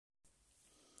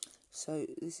So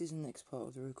this is the next part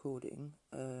of the recording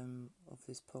of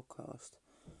this podcast.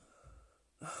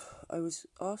 I was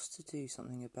asked to do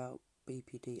something about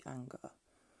BPD anger,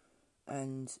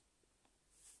 and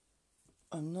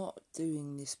I'm not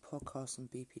doing this podcast on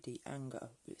BPD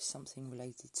anger, but it's something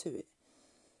related to it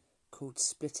called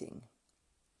splitting.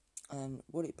 And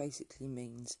what it basically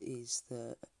means is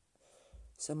that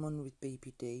someone with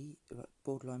BPD,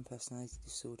 borderline personality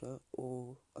disorder,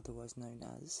 or otherwise known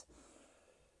as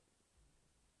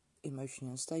emotionally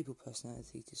unstable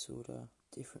personality disorder,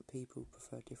 different people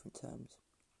prefer different terms.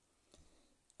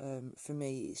 For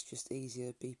me, it's just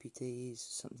easier. BPD is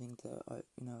something that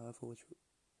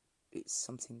it's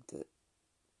something that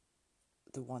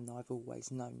the one that I've always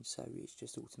known, so it's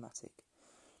just automatic.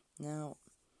 Now,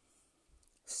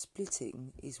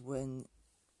 splitting is when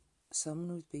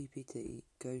someone with BPD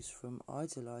goes from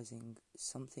idolising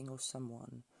something or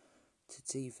someone to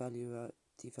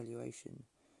devaluation.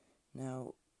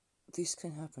 Now, this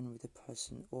can happen with a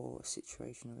person or a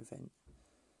situation or event.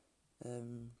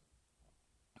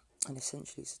 And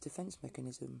essentially it's a defence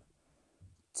mechanism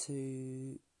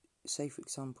to, say for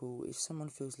example, if someone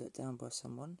feels let down by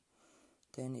someone,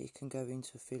 then it can go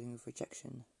into a feeling of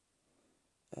rejection.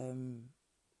 And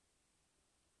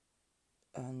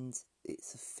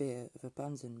it's a fear of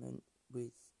abandonment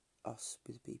with us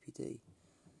with BPD.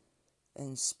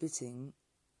 And splitting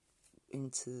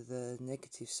into the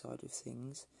negative side of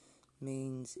things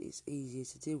means it's easier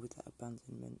to deal with that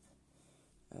abandonment.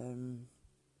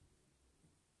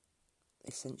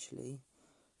 Essentially,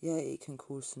 it can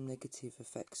cause some negative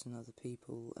effects on other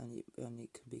people, and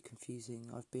it can be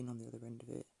confusing. I've been on the other end of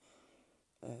it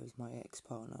with my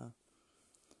ex-partner.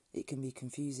 It can be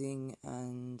confusing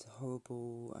and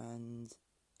horrible and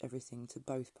everything to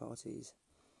both parties,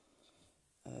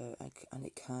 and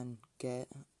it can get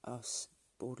us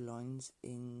borderlines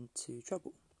into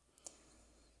trouble.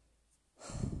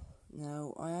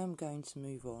 Now, I am going to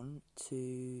move on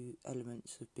to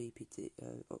elements of BPD,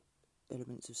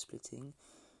 elements of splitting,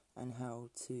 and how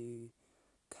to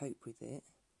cope with it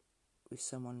with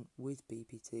someone with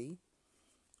BPD.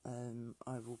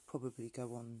 I will probably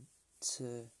go on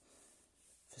for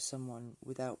someone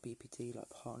without BPD, like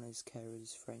partners,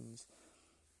 carers, friends,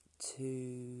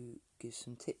 to give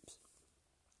some tips.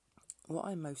 What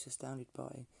I'm most astounded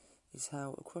by is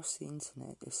how across the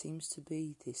internet there seems to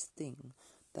be this thing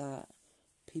that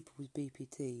people with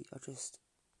BPD are just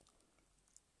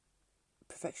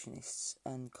perfectionists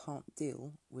and can't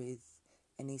deal with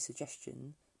any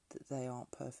suggestion that they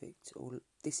aren't perfect, or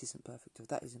this isn't perfect, or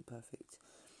that isn't perfect.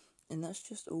 And that's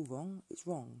just all wrong. It's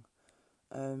wrong.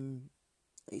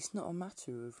 It's not a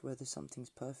matter of whether something's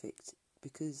perfect,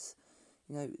 because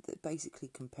they're basically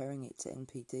comparing it to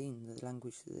NPD in the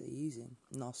language that they're using,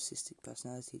 narcissistic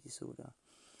personality disorder.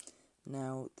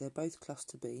 Now, they're both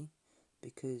cluster B,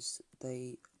 because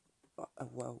they,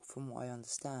 from what I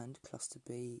understand, cluster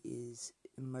B is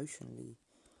emotional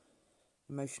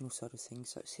side of things,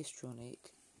 so it's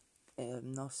histrionic,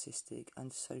 narcissistic,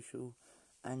 antisocial,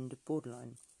 and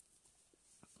borderline.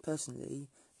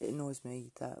 Personally, it annoys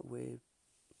me that we're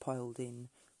piled in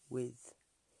with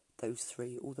those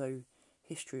three, although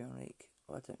histrionic,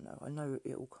 I don't know, I know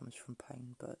it all comes from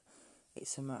pain, but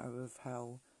it's a matter of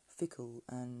how fickle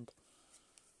and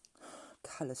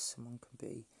callous someone can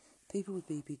be. People with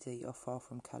BPD are far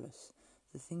from callous.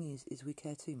 The thing is we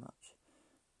care too much.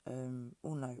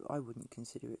 Or no, I wouldn't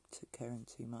consider it caring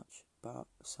too much, but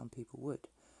some people would.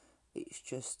 It's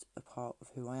just a part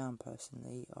of who I am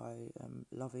personally. I am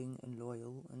loving and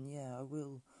loyal, and I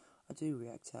do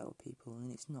react out at people,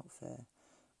 and it's not fair,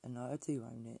 and I do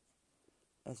own it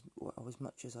as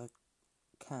much as I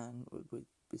can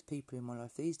with people in my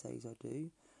life these days. I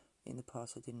do. In the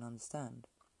past, I didn't understand.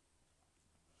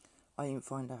 I didn't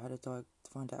find out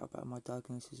about my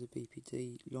diagnosis of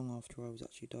BPD long after I was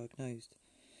actually diagnosed.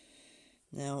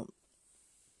 Now,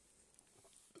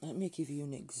 let me give you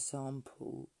an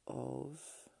example of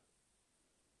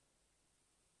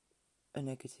a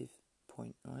negative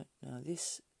point, right? Now,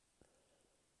 it's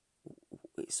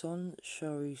on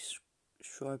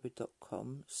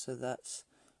sharischreiber.com, so that's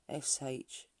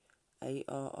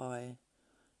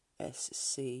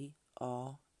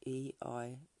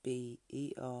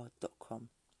SHARISCREIBER.com.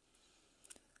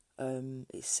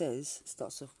 It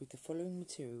starts off with the following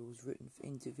material was written for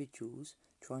individuals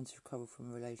trying to recover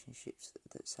from relationships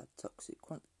that's had toxic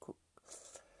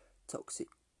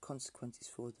consequences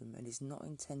for them, and is not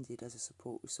intended as a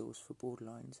support resource for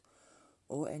borderlines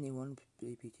or anyone with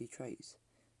BPD traits.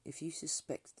 If you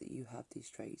suspect that you have these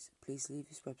traits, please leave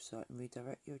this website and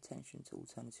redirect your attention to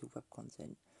alternative web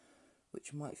content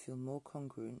which might feel more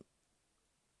congruent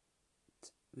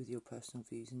with your personal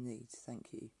views and needs.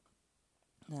 Thank you.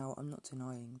 Now, I'm not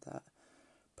denying that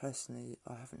personally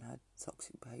I haven't had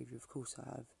toxic behaviour. Of course I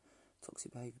have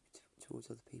toxic behaviour towards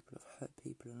other people. I've hurt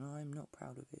people and I'm not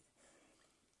proud of it.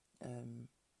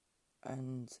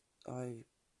 And I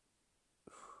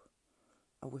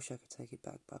wish I could take it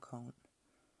back, but I can't.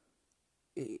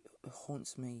 It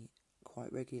haunts me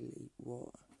quite regularly what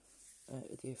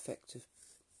the effect of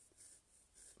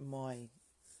my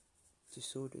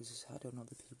disorders has had on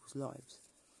other people's lives.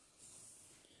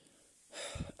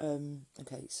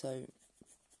 Okay, so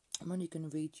I'm only going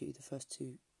to read you the first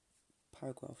 2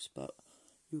 paragraphs, but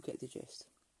you'll get the gist.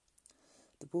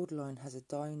 The borderline has a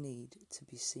dire need to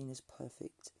be seen as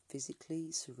perfect,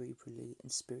 physically, cerebrally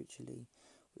and spiritually,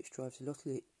 which drives a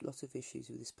lot of issues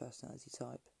with this personality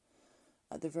type.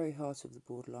 At the very heart of the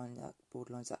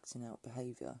borderline's acting out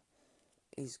behaviour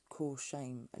is core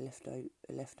shame, a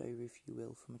leftover, if you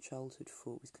will, from a childhood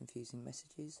fraught with confusing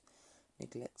messages,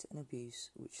 neglect and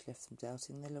abuse, which left them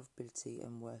doubting their lovability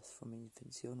and worth from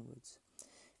infancy onwards.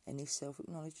 Any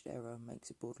self-acknowledged error makes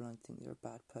a borderline think they're a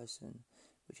bad person,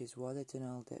 which is why their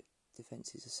denial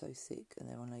defences are so thick and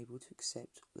they're unable to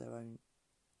accept their own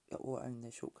or own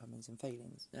their shortcomings and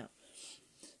failings. Now,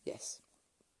 yes,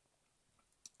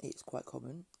 it's quite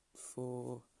common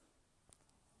for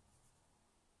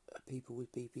people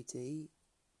with BPD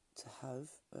to have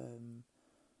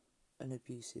an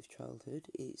abusive childhood.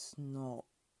 It's not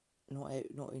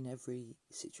in every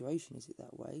situation is it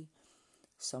that way.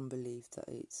 Some believe that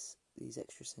it's these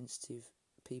extra sensitive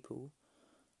people,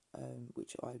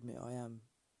 which I admit I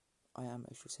am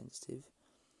extra sensitive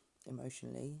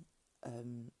emotionally,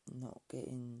 not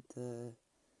getting the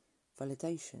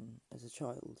validation as a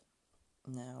child.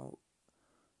 Now,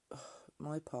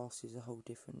 my past is a whole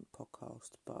different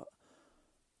podcast, but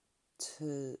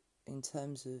in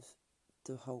terms of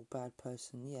the whole bad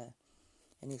person, yeah,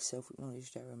 any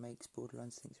self-acknowledged error makes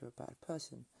borderlines think they're a bad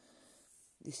person.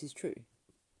 This is true,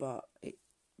 but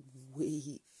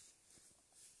we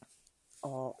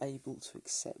are able to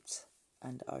accept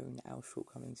and own our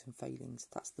shortcomings and failings.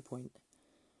 That's the point.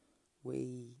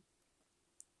 We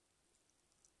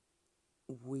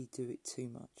do it too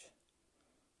much,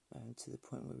 to the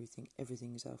point where we think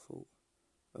everything is our fault.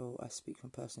 Well, I speak from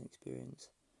personal experience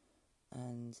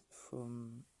and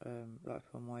from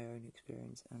my own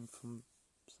experience and from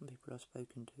some people I've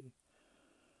spoken to.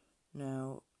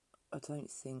 Now, I don't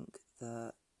think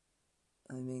that,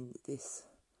 this,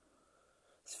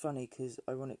 it's funny because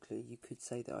ironically you could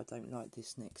say that I don't like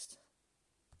this next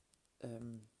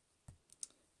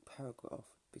paragraph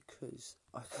because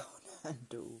I can't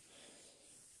handle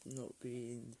not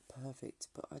being perfect,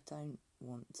 but I don't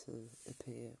want to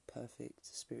appear perfect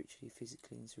spiritually,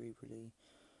 physically and cerebrally.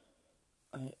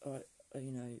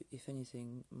 If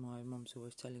anything, my mum's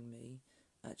always telling me,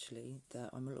 actually, that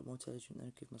I'm a lot more intelligent than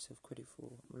I give myself credit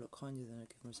for. I'm a lot kinder than I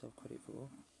give myself credit for,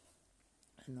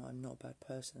 and that I'm not a bad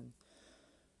person.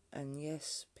 And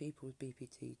yes, people with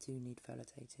BPD do need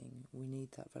validating. We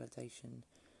need that validation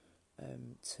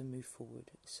to move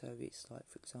forward. So it's like,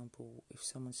 for example, if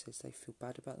someone says they feel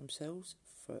bad about themselves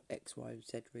for X, Y,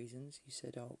 Z reasons,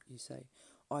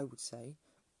 I would say,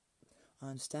 I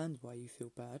understand why you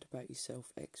feel bad about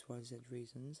yourself, X, Y, Z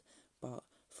reasons, but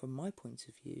from my point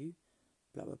of view,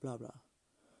 blah, blah, blah, blah.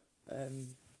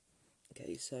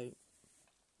 Okay, so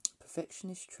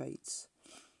perfectionist traits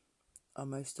are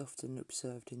most often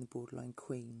observed in the borderline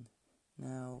queen.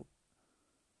 Now,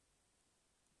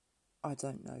 I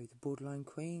don't know, the borderline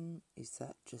queen, is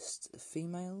that just a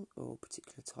female or a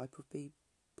particular type of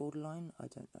borderline? I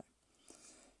don't know.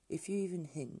 If you even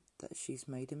hint that she's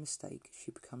made a mistake,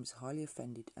 she becomes highly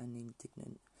offended and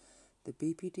indignant. The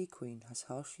BPD queen has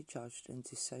harshly judged and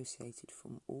dissociated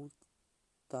from all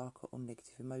darker or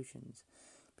negative emotions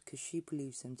because she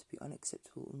believes them to be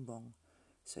unacceptable and wrong,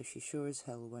 so she sure as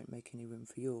hell won't make any room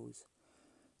for yours.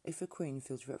 If a queen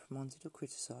feels reprimanded or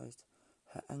criticised,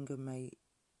 her anger may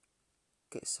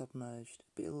get submerged,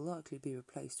 but it will likely be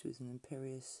replaced with an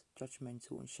imperious,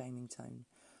 judgmental and shaming tone,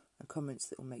 and comments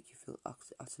that will make you feel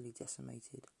utterly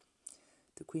decimated.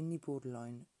 The queenly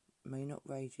borderline may not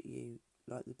rage at you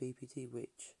like the BPD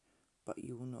witch, but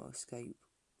you will not escape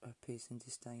her piercing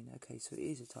disdain. Okay, so it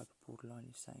is a type of borderline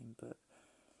you're saying, but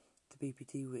the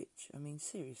BPD witch,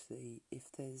 seriously,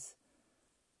 if there's...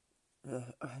 hang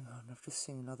on, I've just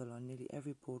seen another line. Nearly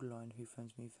every borderline who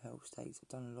phones me for help states I've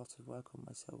done a lot of work on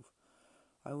myself.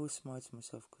 I always smile to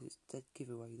myself because it's a dead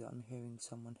giveaway that I'm hearing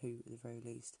someone who, at the very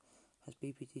least, has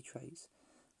BPD traits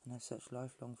and has searched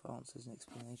lifelong for answers and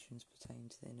explanations pertaining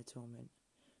to their inner torment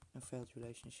and failed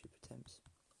relationship attempts.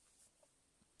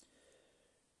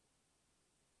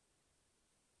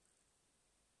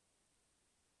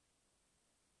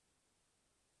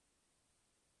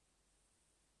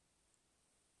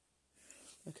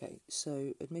 Okay,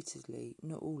 so admittedly,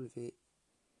 not all of it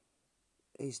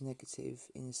is negative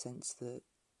in the sense that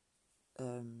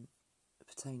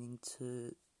pertaining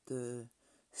to the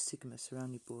stigma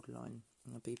surrounding borderline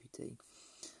and BPD,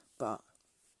 but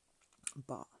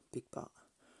big but,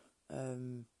 I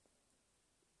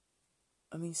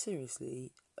mean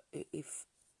seriously, if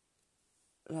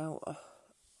now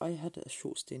I had a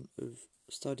short stint of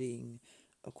studying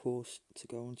a course to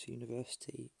go on to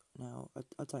university. Now I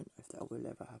don't know if that will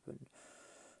ever happen,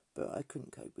 but I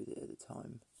couldn't cope with it at the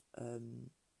time.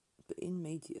 But in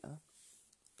media,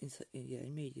 in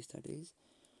media studies,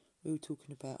 we were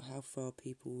talking about how far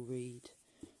people read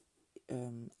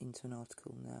into an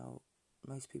article. Now,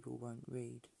 most people won't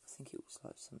read. I think it was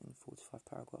like something 4 to 5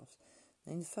 paragraphs.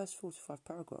 And in the first 4 to 5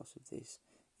 paragraphs of this,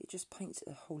 it just paints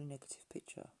a wholly negative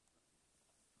picture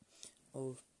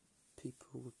of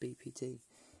people with BPD,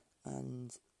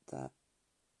 and that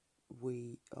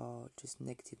we are just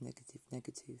negative,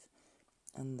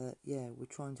 and that we're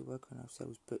trying to work on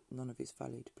ourselves, but none of it's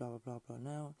valid. Blah blah blah blah.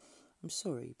 Now, I'm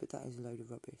sorry, but that is a load of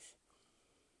rubbish.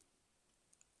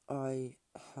 I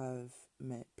have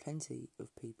met plenty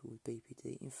of people with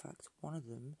BPD. In fact, one of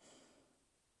them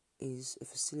is a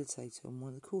facilitator on one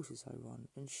of the courses I run,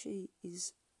 and she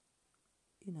is,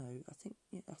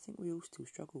 I think we all still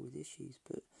struggle with issues,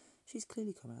 but she's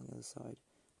clearly come out the other side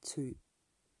to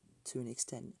an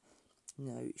extent.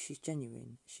 She's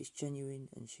genuine,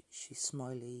 and she's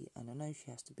smiley, and I know she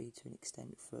has to be to an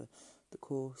extent for the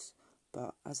course,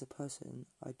 but as a person,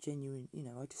 I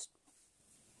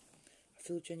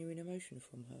feel genuine emotion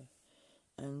from her.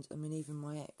 And I mean, even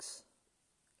my ex,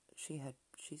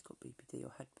 she's got BPD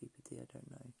or had BPD, I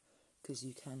don't know, because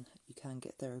you can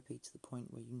get therapy to the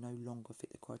point where you no longer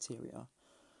fit the criteria.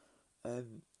 I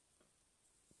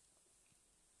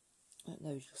don't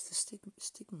know, just the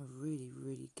stigma really,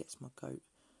 really gets my goat.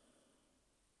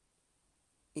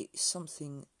 It's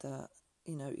something that,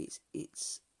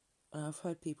 it's I've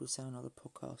heard people say on other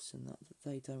podcasts and that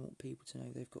they don't want people to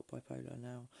know they've got bipolar.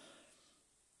 Now,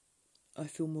 I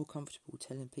feel more comfortable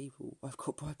telling people I've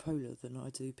got bipolar than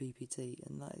I do BPD,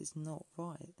 and that is not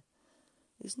right.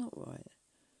 It's not right.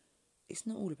 It's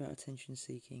not all about attention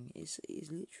seeking. It's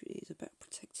about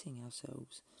protecting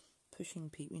ourselves, pushing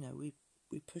people.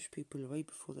 We push people away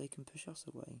before they can push us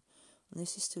away, and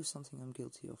this is still something I'm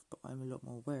guilty of, but I'm a lot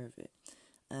more aware of it,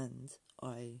 and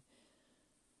I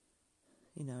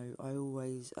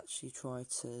always actually try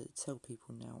to tell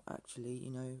people now, actually,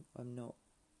 I'm not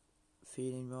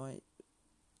feeling right,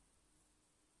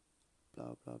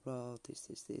 blah, blah, blah,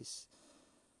 this.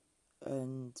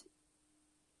 And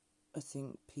I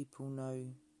think people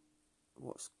know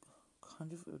what's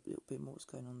kind of a little bit more what's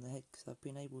going on in their head, because I've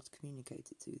been able to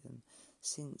communicate it to them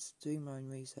since doing my own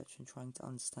research and trying to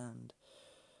understand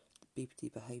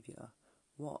BPD behaviour,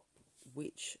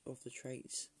 which of the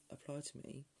traits apply to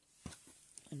me,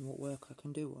 and what work I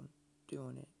can do on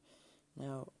it.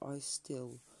 Now, I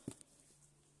still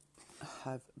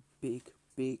have big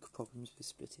problems with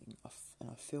splitting, and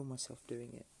I feel myself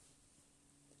doing it.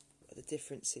 But the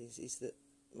difference is that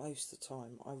most of the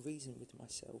time I reason with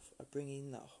myself. I bring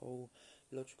in that whole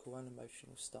logical and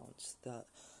emotional stance that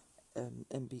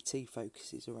MBT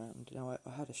focuses around. Now,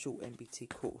 I had a short MBT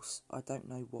course. I don't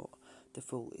know what the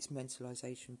full is.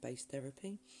 Mentalisation based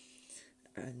therapy,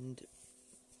 and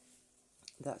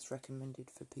that's recommended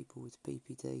for people with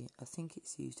BPD. I think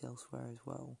it's used elsewhere as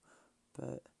well,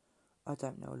 but I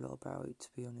don't know a lot about it, to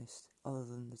be honest, other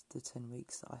than the 10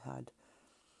 weeks that I had.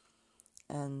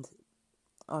 And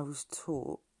I was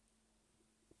taught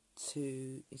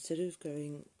to, instead of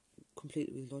going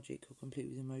completely with logic or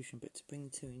completely with emotion, but to bring the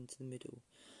two into the middle.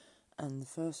 And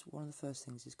one of the first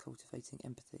things is cultivating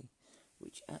empathy,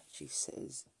 which actually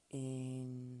says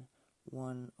in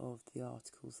one of the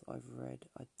articles that I've read,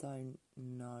 I don't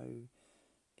know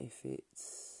if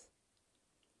it's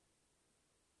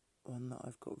one that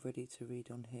I've got ready to read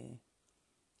on here.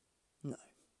 No,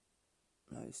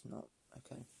 it's not.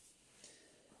 Okay.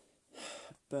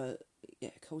 But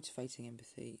yeah, cultivating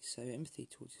empathy. So empathy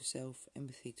towards yourself,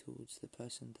 empathy towards the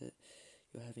person that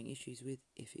you're having issues with,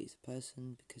 if it is a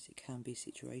person, because it can be a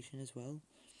situation as well.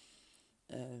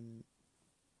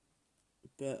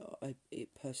 But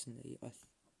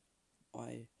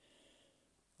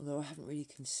although I haven't really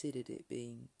considered it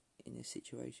being in a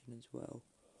situation as well.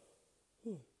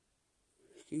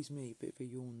 Excuse me, a bit of a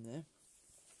yawn there.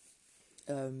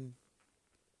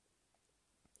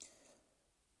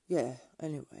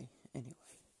 Anyway,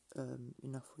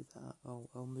 enough with that.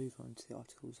 I'll move on to the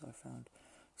articles I found.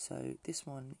 So this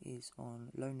one is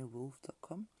on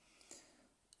lonerwolf.com,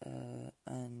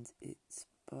 and it's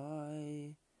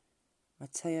by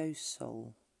Matteo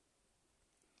Sol.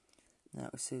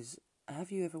 Now it says,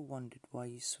 have you ever wondered why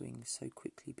you swing so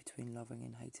quickly between loving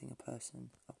and hating a person?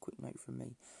 A quick note from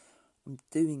me. I'm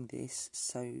doing this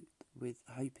with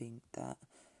hoping that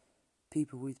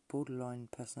people with borderline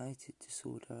personality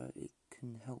disorder, it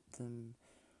can help them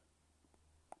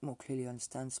more clearly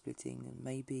understand splitting and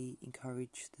maybe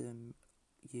encourage them,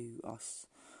 us,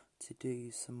 to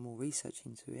do some more research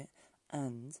into it,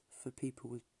 and for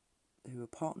people who are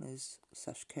partners,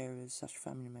 /carers,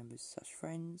 /family members,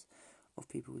 /friends of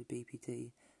people with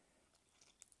BPD,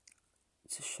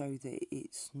 to show that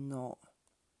it's not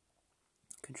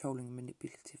controlling and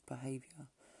manipulative behaviour,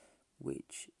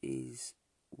 which is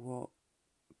what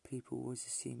people always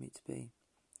assume it to be.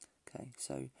 Okay,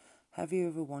 so have you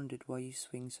ever wondered why you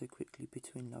swing so quickly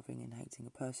between loving and hating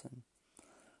a person?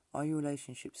 Are your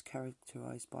relationships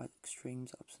characterised by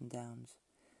extremes, ups and downs?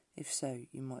 If so,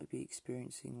 you might be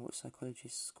experiencing what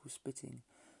psychologists call splitting,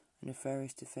 a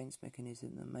nefarious defence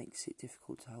mechanism that makes it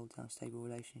difficult to hold down stable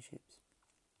relationships.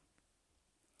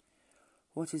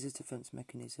 What is a defence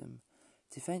mechanism?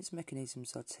 Defence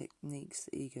mechanisms are techniques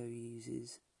the ego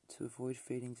uses to avoid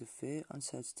feelings of fear,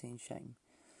 uncertainty and shame.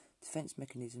 Defence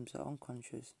mechanisms are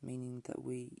unconscious, meaning that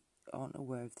we aren't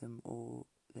aware of them or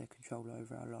their control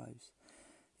over our lives.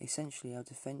 Essentially, our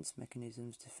defence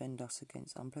mechanisms defend us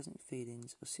against unpleasant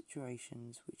feelings or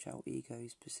situations which our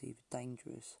egos perceive as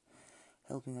dangerous,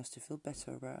 helping us to feel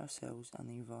better about ourselves and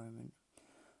the environment.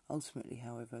 Ultimately,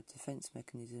 however, defence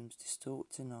mechanisms distort,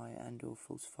 deny and or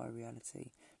falsify reality.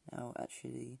 Now,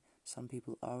 actually, some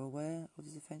people are aware of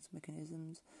the defence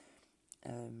mechanisms.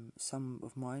 Some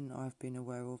of mine I've been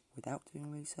aware of without doing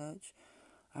research.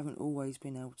 I haven't always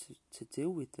been able to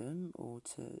deal with them, or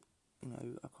to,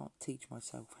 I can't teach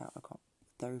myself how, I can't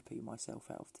therapy myself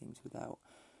out of things without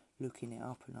looking it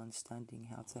up and understanding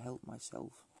how to help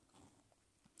myself.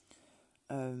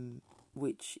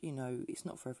 Which, it's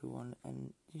not for everyone,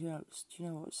 and do you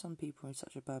know what, some people are in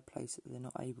such a bad place that they're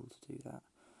not able to do that.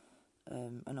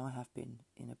 And I have been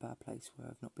in a bad place where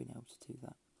I've not been able to do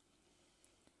that.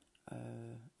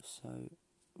 So,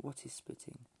 what is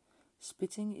splitting?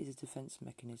 Splitting is a defence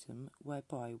mechanism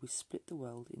whereby we split the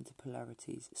world into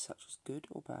polarities such as good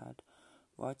or bad,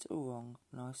 right or wrong,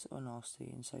 nice or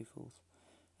nasty, and so forth.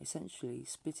 Essentially,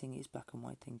 splitting is black and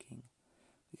white thinking,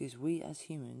 because we as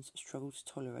humans struggle to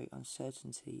tolerate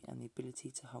uncertainty and the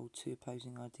ability to hold two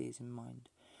opposing ideas in mind.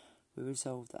 We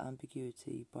resolve the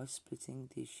ambiguity by splitting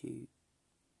the issue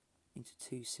into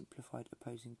two simplified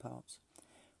opposing parts.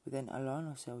 We then align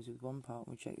ourselves with one part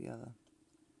and reject the other.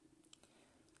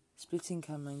 Splitting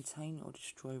can maintain or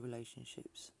destroy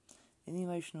relationships. In the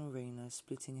emotional arena,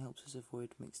 splitting helps us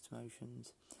avoid mixed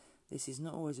emotions. This is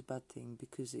not always a bad thing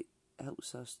because it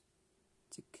helps us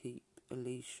to keep a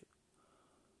leash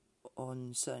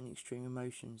on certain extreme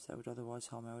emotions that would otherwise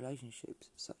harm our relationships,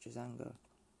 such as anger.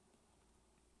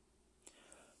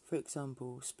 For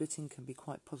example, splitting can be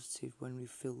quite positive when we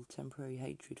feel temporary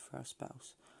hatred for our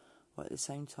spouse, while at the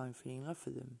same time feeling love for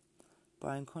them.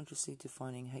 By unconsciously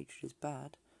defining hatred as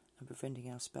bad and preventing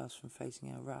our spouse from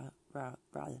facing our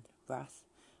wrath,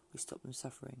 we stop them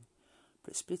suffering.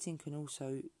 But splitting can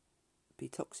also be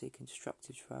toxic and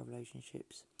destructive for our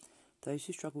relationships. Those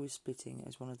who struggle with splitting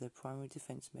as one of their primary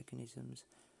defence mechanisms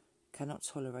cannot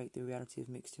tolerate the reality of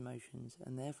mixed emotions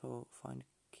and therefore find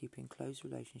keeping close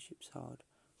relationships hard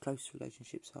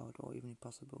or even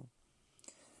impossible.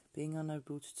 Being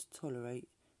unable to tolerate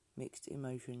mixed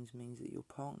emotions means that your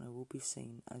partner will be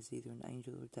seen as either an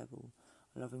angel or a devil,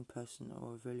 a loving person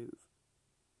or a virulent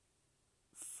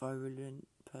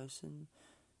person,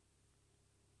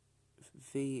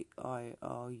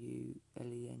 virulent,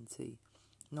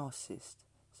 narcissist,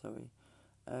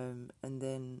 and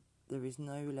then there is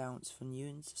no allowance for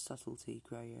nuance, subtlety,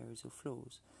 grey areas or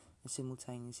flaws, and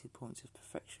simultaneously points of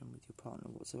perfection with your partner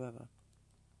whatsoever.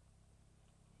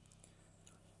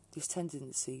 This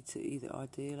tendency to either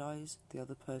idealise the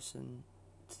other person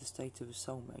to the status of a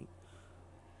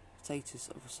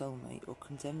soulmate, or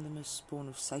condemn them as spawn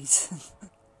of Satan,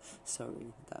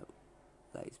 sorry, that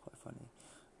is quite funny,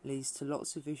 leads to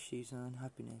lots of issues and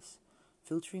unhappiness.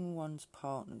 Filtering one's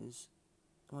partner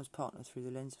through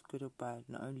the lens of good or bad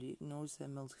not only ignores their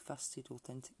multifaceted,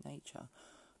 authentic nature,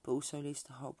 but also leads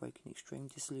to heartbreak and extreme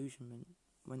disillusionment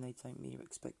when they don't meet your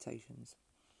expectations.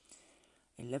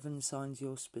 11 signs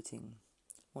you're splitting.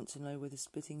 Want to know whether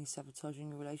splitting is sabotaging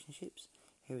your relationships?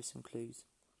 Here are some clues.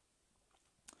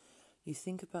 You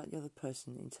think about the other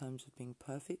person in terms of being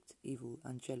perfect, evil,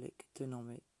 angelic,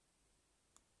 demonic,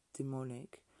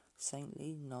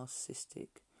 saintly,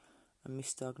 narcissistic, and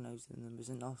misdiagnosing them as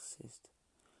a narcissist.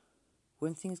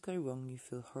 When things go wrong, you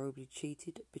feel horribly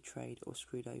cheated, betrayed, or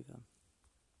screwed over.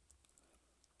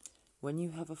 When you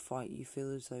have a fight, you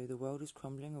feel as though the world is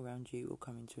crumbling around you or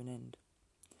coming to an end.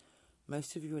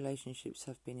 Most of your relationships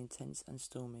have been intense and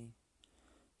stormy.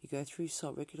 You go through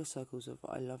regular cycles of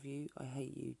I love you, I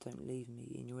hate you, don't leave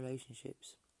me in your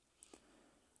relationships.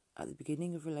 At the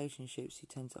beginning of relationships, you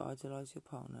tend to idolise your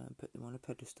partner and put them on a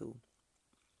pedestal.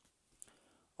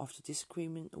 After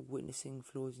disagreement or witnessing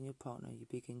flaws in your partner, you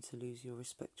begin to lose your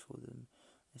respect for them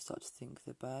and start to think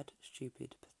they're bad,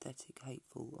 stupid, pathetic,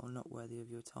 hateful, or not worthy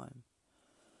of your time.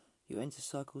 You enter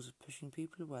cycles of pushing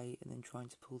people away and then trying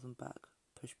to pull them back,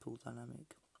 push-pull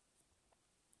dynamic.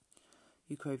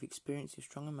 You crave experience of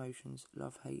strong emotions,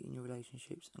 love, hate in your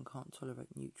relationships, and can't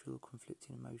tolerate neutral or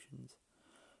conflicting emotions.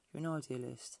 You're an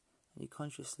idealist, and you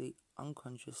consciously,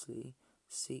 unconsciously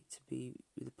seek to be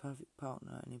with the perfect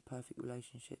partner and in perfect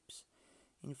relationships.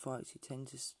 In fights, you tend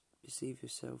to perceive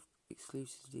yourself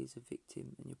exclusively as a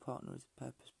victim and your partner as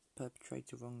a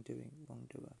perpetrator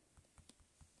wrongdoer.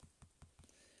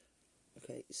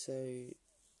 Okay, so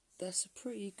that's a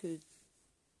pretty good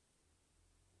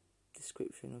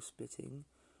description of splitting.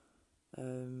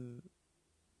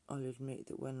 I'll admit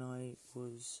that when I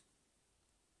was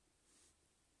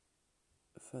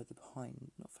not further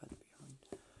behind,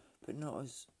 but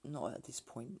not at this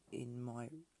point in my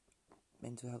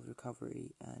mental health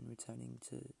recovery and returning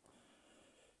to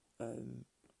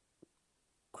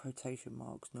quotation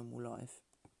marks normal life.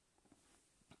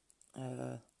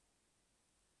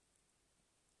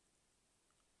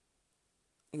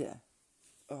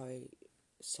 I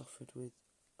suffered with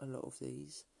a lot of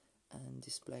these and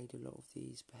displayed a lot of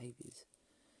these behaviours,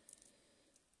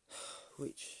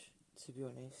 which, to be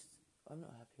honest, I'm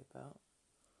not happy about.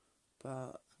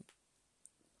 But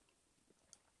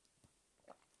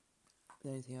the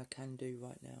only thing I can do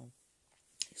right now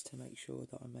is to make sure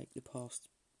that I make the past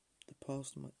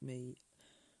me,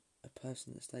 a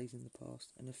person that stays in the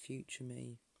past, and the future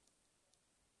me.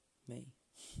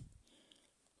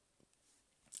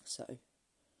 So,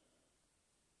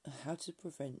 how to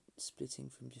prevent splitting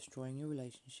from destroying your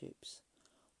relationships?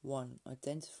 1.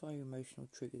 Identify your emotional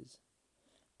triggers.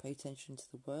 Pay attention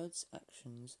to the words,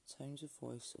 actions, tones of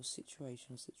voice, or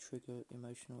situations that trigger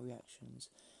emotional reactions,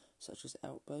 such as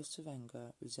outbursts of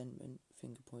anger, resentment,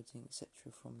 finger pointing, etc.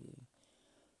 from you.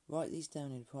 Write these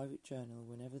down in a private journal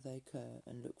whenever they occur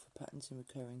and look for patterns and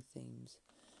recurring themes.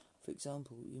 For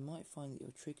example, you might find that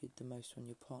you're triggered the most when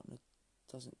your partner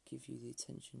doesn't give you the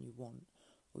attention you want,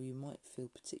 or you might feel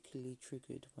particularly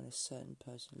triggered when a certain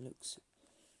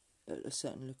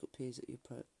look appears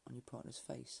on your partner's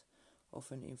face.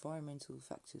 Often, environmental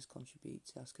factors contribute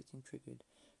to us getting triggered.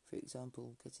 For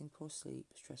example, getting poor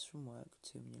sleep, stress from work,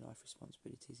 too many life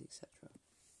responsibilities, etc.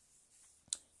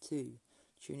 2.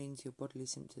 Tuning to your bodily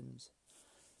symptoms.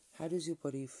 How does your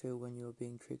body feel when you are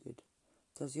being triggered?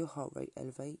 Does your heart rate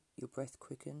elevate, your breath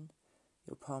quicken,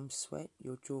 your palms sweat,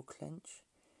 your jaw clench?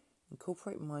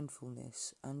 Incorporate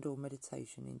mindfulness and or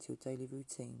meditation into your daily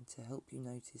routine to help you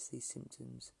notice these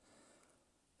symptoms.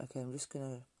 Okay, I'm just going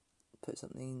to put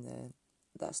something in there.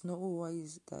 That's not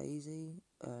always that easy.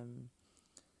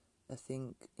 I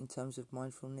think in terms of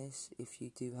mindfulness, if you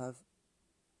do have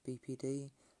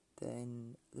BPD,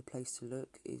 then the place to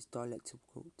look is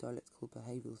dialectical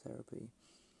behavioural therapy.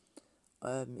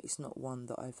 It's not one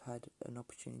that I've had an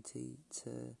opportunity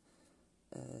to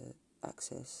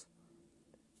access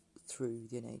through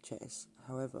the NHS.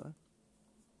 However,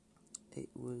 it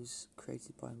was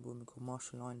created by a woman called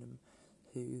Marsha Lynham,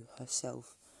 who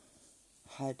herself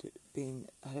had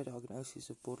a diagnosis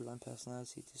of borderline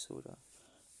personality disorder,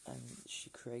 and she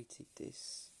created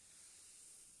this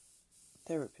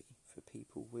therapy for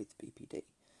people with BPD.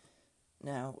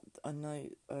 Now, I know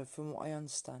from what I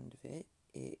understand of it,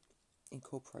 it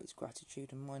incorporates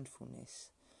gratitude and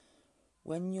mindfulness.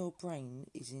 When your brain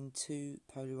is in two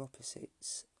polar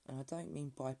opposites, and I don't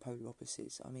mean bipolar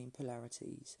opposites, I mean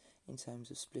polarities in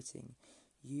terms of splitting,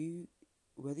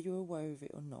 whether you're aware of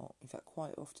it or not, in fact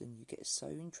quite often you get so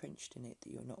entrenched in it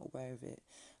that you're not aware of it,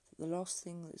 that the last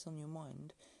thing that's on your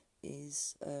mind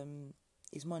is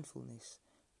mindfulness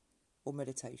or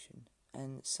meditation.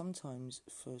 And sometimes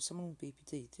for someone with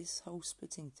BPD, this whole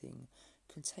splitting thing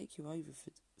can take you over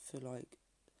for like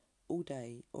all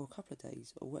day or a couple of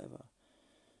days or whatever.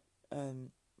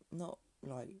 Not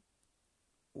like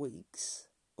weeks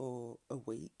or a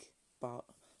week, but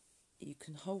you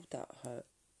can hold that hurt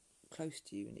close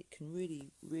to you and it can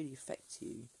really, really affect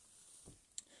you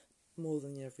more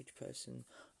than the average person.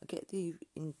 I get the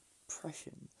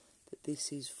impression that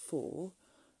this is for,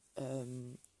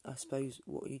 I suppose,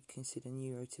 what you'd consider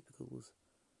neurotypicals.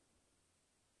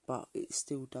 but it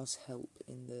still does help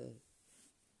in the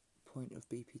point of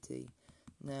BPD.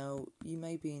 Now, you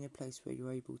may be in a place where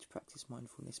you're able to practice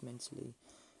mindfulness mentally,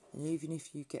 and even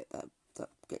if you get to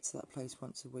that place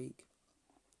once a week,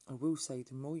 I will say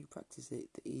the more you practice it,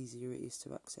 the easier it is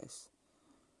to access.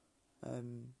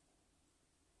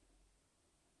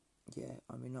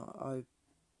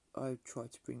 I try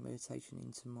to bring meditation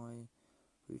into my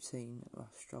routine. I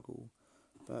struggle,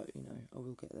 but I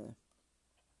will get there.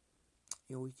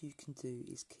 All you can do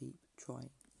is keep trying.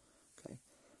 Okay,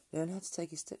 learn how to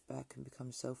take a step back and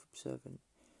become self-observant.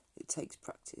 It takes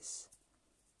practice.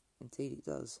 Indeed, it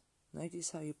does.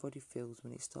 Notice how your body feels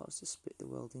when it starts to split the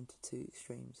world into two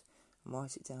extremes, and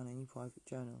write it down in your private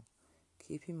journal.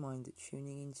 Keep in mind that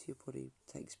tuning into your body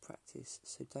takes practice,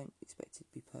 so don't expect it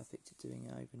to be perfect at doing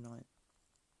it overnight.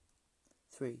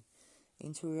 3.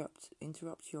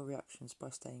 Interrupt your reactions by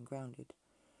staying grounded.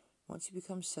 Once you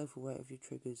become self-aware of your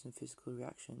triggers and physical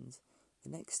reactions, the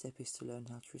next step is to learn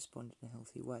how to respond in a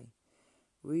healthy way.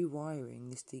 Rewiring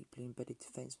this deeply embedded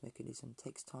defense mechanism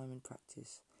takes time and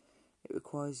practice. It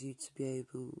requires you to be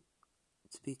able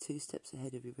to be 2 steps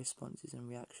ahead of your responses and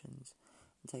reactions,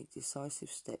 and take decisive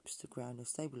steps to ground and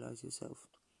stabilize yourself.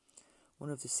 One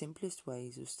of the simplest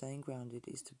ways of staying grounded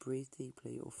is to breathe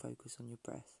deeply or focus on your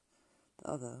breath. The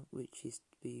other, which is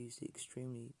to be used in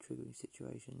extremely triggering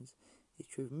situations, is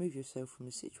to remove yourself from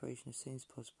the situation as soon as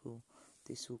possible.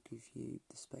 This will give you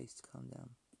the space to calm down.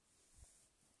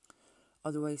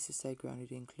 Other ways to stay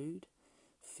grounded include: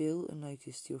 feel and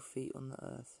notice your feet on the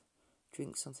earth.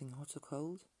 Drink something hot or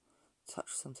cold. Touch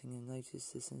something and notice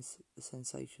the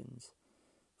sensations.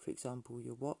 For example,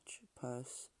 your watch,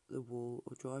 purse, the wall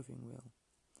or driving wheel.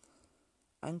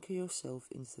 Anchor yourself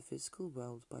into the physical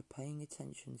world by paying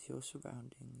attention to your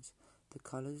surroundings, the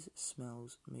colours,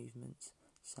 smells, movements,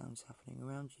 sounds happening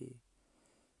around you.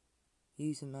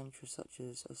 Use a mantra such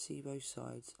as: I see both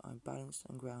sides, I am balanced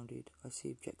and grounded, I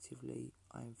see objectively,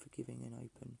 I am forgiving and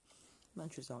open.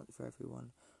 Mantras aren't for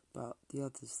everyone, but the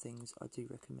other things I do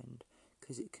recommend,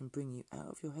 because it can bring you out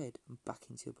of your head and back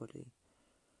into your body,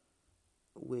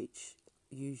 which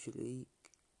usually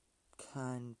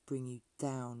can bring you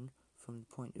down from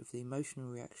the point of the emotional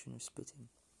reaction of splitting,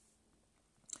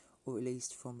 or at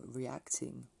least from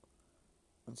reacting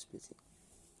on splitting.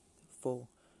 4.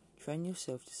 Train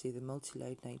yourself to see the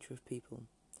multi-layered nature of people.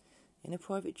 In a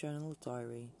private journal or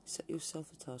diary, set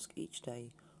yourself a task each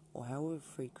day, or however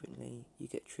frequently you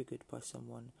get triggered by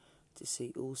someone, to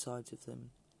see all sides of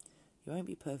them. You won't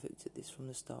be perfect at this from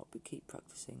the start, but keep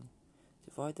practicing.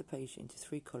 Divide the page into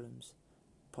 3 columns: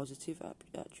 positive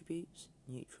attributes,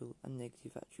 neutral and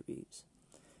negative attributes.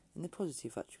 In the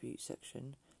positive attributes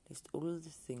section, list all of the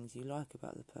things you like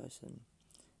about the person.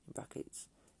 In brackets,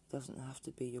 it doesn't have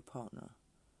to be your partner.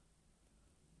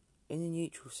 In the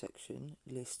neutral section,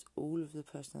 list all of the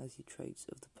personality traits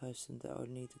of the person that are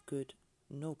neither good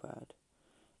nor bad.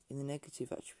 In the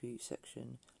negative attributes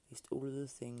section, list all of the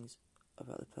things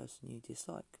about the person you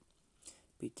dislike.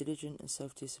 Be diligent and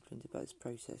self-disciplined about this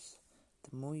process.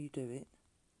 The more you do it,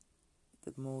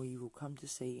 the more you will come to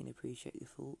see and appreciate the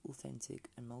full, authentic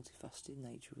and multifaceted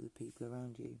nature of the people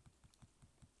around you.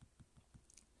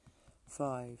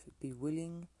 5. Be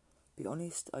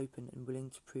honest, open and willing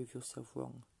to prove yourself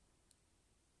wrong.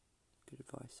 Good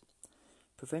advice.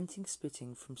 Preventing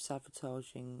splitting from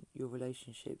sabotaging your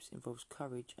relationships involves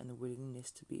courage and the willingness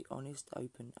to be honest,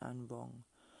 open and wrong.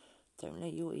 Don't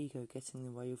let your ego get in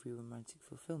the way of your romantic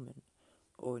fulfillment,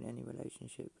 or in any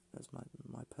relationship. That's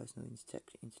my personal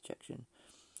interjection.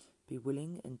 Be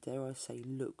willing and, dare I say,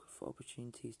 look for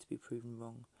opportunities to be proven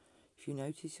wrong. If you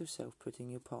notice yourself putting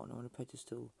your partner on a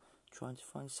pedestal, trying to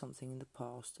find something in the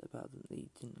past about them that you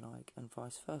didn't like, and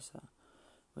vice versa,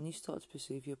 when you start to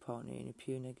perceive your partner in a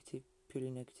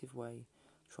purely negative way,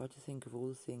 try to think of all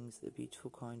the things, the beautiful,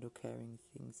 kind or caring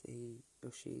things that he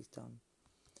or she has done.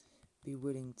 Be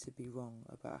willing to be wrong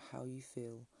about how you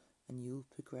feel, and you'll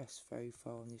progress very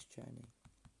far on this journey.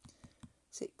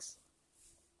 6.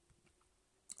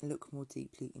 Look more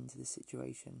deeply into the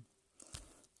situation.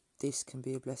 This can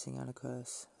be a blessing and a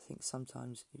curse. I think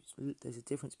sometimes there's a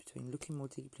difference between looking more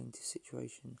deeply into a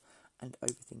situation and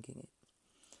overthinking it.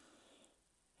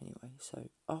 Anyway, so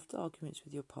after arguments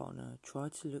with your partner, try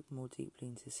to look more deeply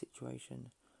into the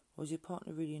situation. Was your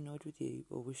partner really annoyed with you,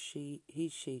 or was she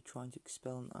trying to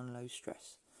expel and unload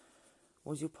stress?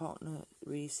 Was your partner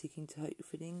really seeking to hurt your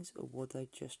feelings, or were they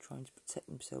just trying to protect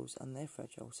themselves and their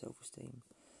fragile self-esteem?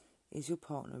 Is your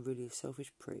partner really a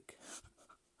selfish prick?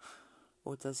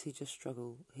 Or does he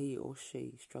or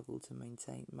she struggle to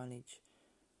manage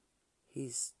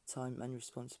his time and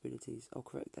responsibilities? I'll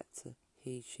correct that to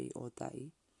he, she or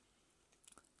they.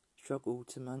 struggle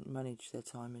to manage their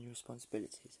time and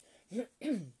responsibilities.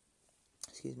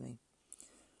 Excuse me.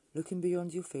 Looking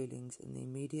beyond your feelings and the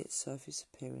immediate surface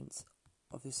appearance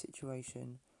of the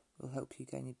situation will help you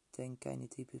gain a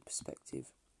deeper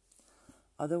perspective.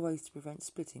 Other ways to prevent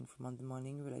splitting from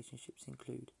undermining relationships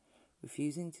include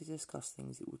refusing to discuss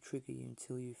things that will trigger you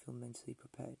until you feel mentally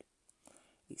prepared.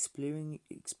 Exploring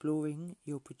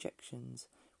your projections,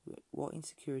 what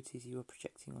insecurities you are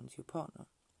projecting onto your partner.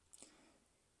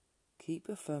 Keep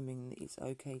affirming that it's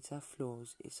okay to have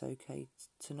flaws, it's okay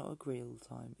to not agree all the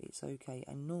time, it's okay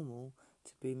and normal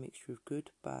to be a mixture of good,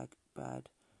 bad,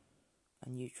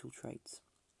 and neutral traits.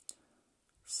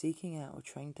 Seeking out a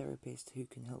trained therapist who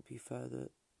can help you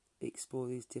further explore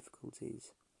these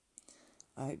difficulties.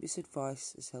 I hope this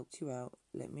advice has helped you out.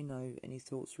 Let me know any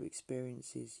thoughts or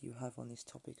experiences you have on this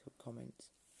topic or comments.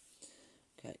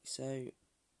 Okay, so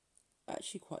I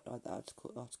actually quite like that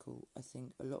article. I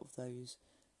think a lot of those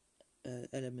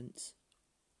elements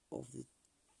of the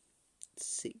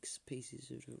 6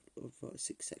 pieces of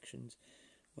 6 sections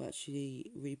were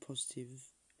actually really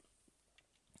positive.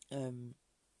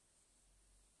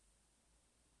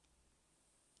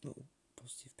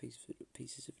 Positive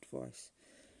pieces of advice,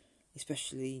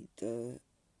 especially the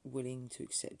willing to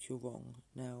accept you're wrong.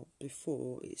 Now,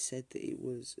 before it said that it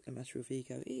was a matter of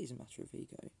ego. It is a matter of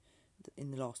ego.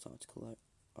 In the last article,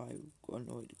 I got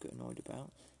annoyed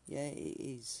about. Yeah, it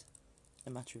is a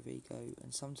matter of ego,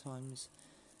 and sometimes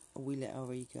I let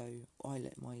my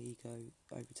ego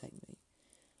overtake me.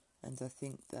 And I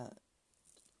think that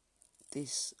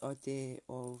this idea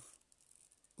of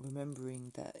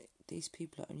remembering that these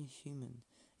people are only human,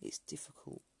 it's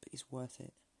difficult, but it's worth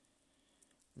it.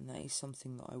 And that is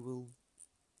something that I will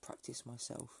practice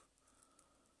myself.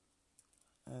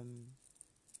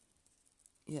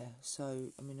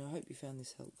 So, I hope you found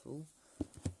this helpful.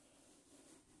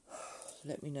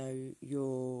 Let me know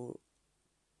your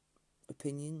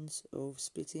opinions of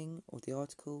splitting, or the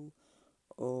article,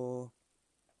 or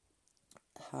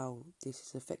how this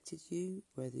has affected you,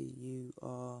 whether you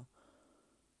are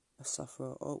a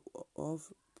sufferer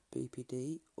of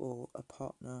BPD or a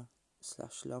partner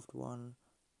 / loved one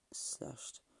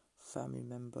 / family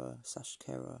member /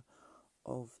 carer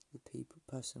of the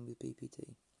person with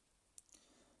BPD.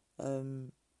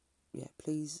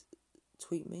 Please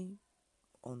tweet me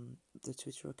on the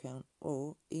Twitter account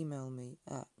or email me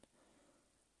at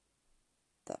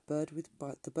the bird with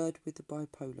the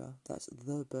bipolar. That's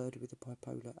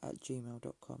thebirdwiththebipolar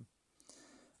 @gmail.com.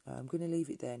 I'm going to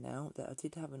leave it there now. That I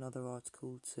did have another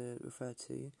article to refer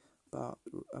to, but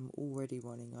I'm already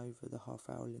running over the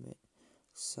half-hour limit.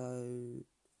 So,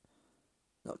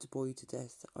 not to bore you to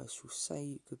death, I shall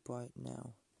say goodbye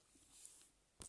now.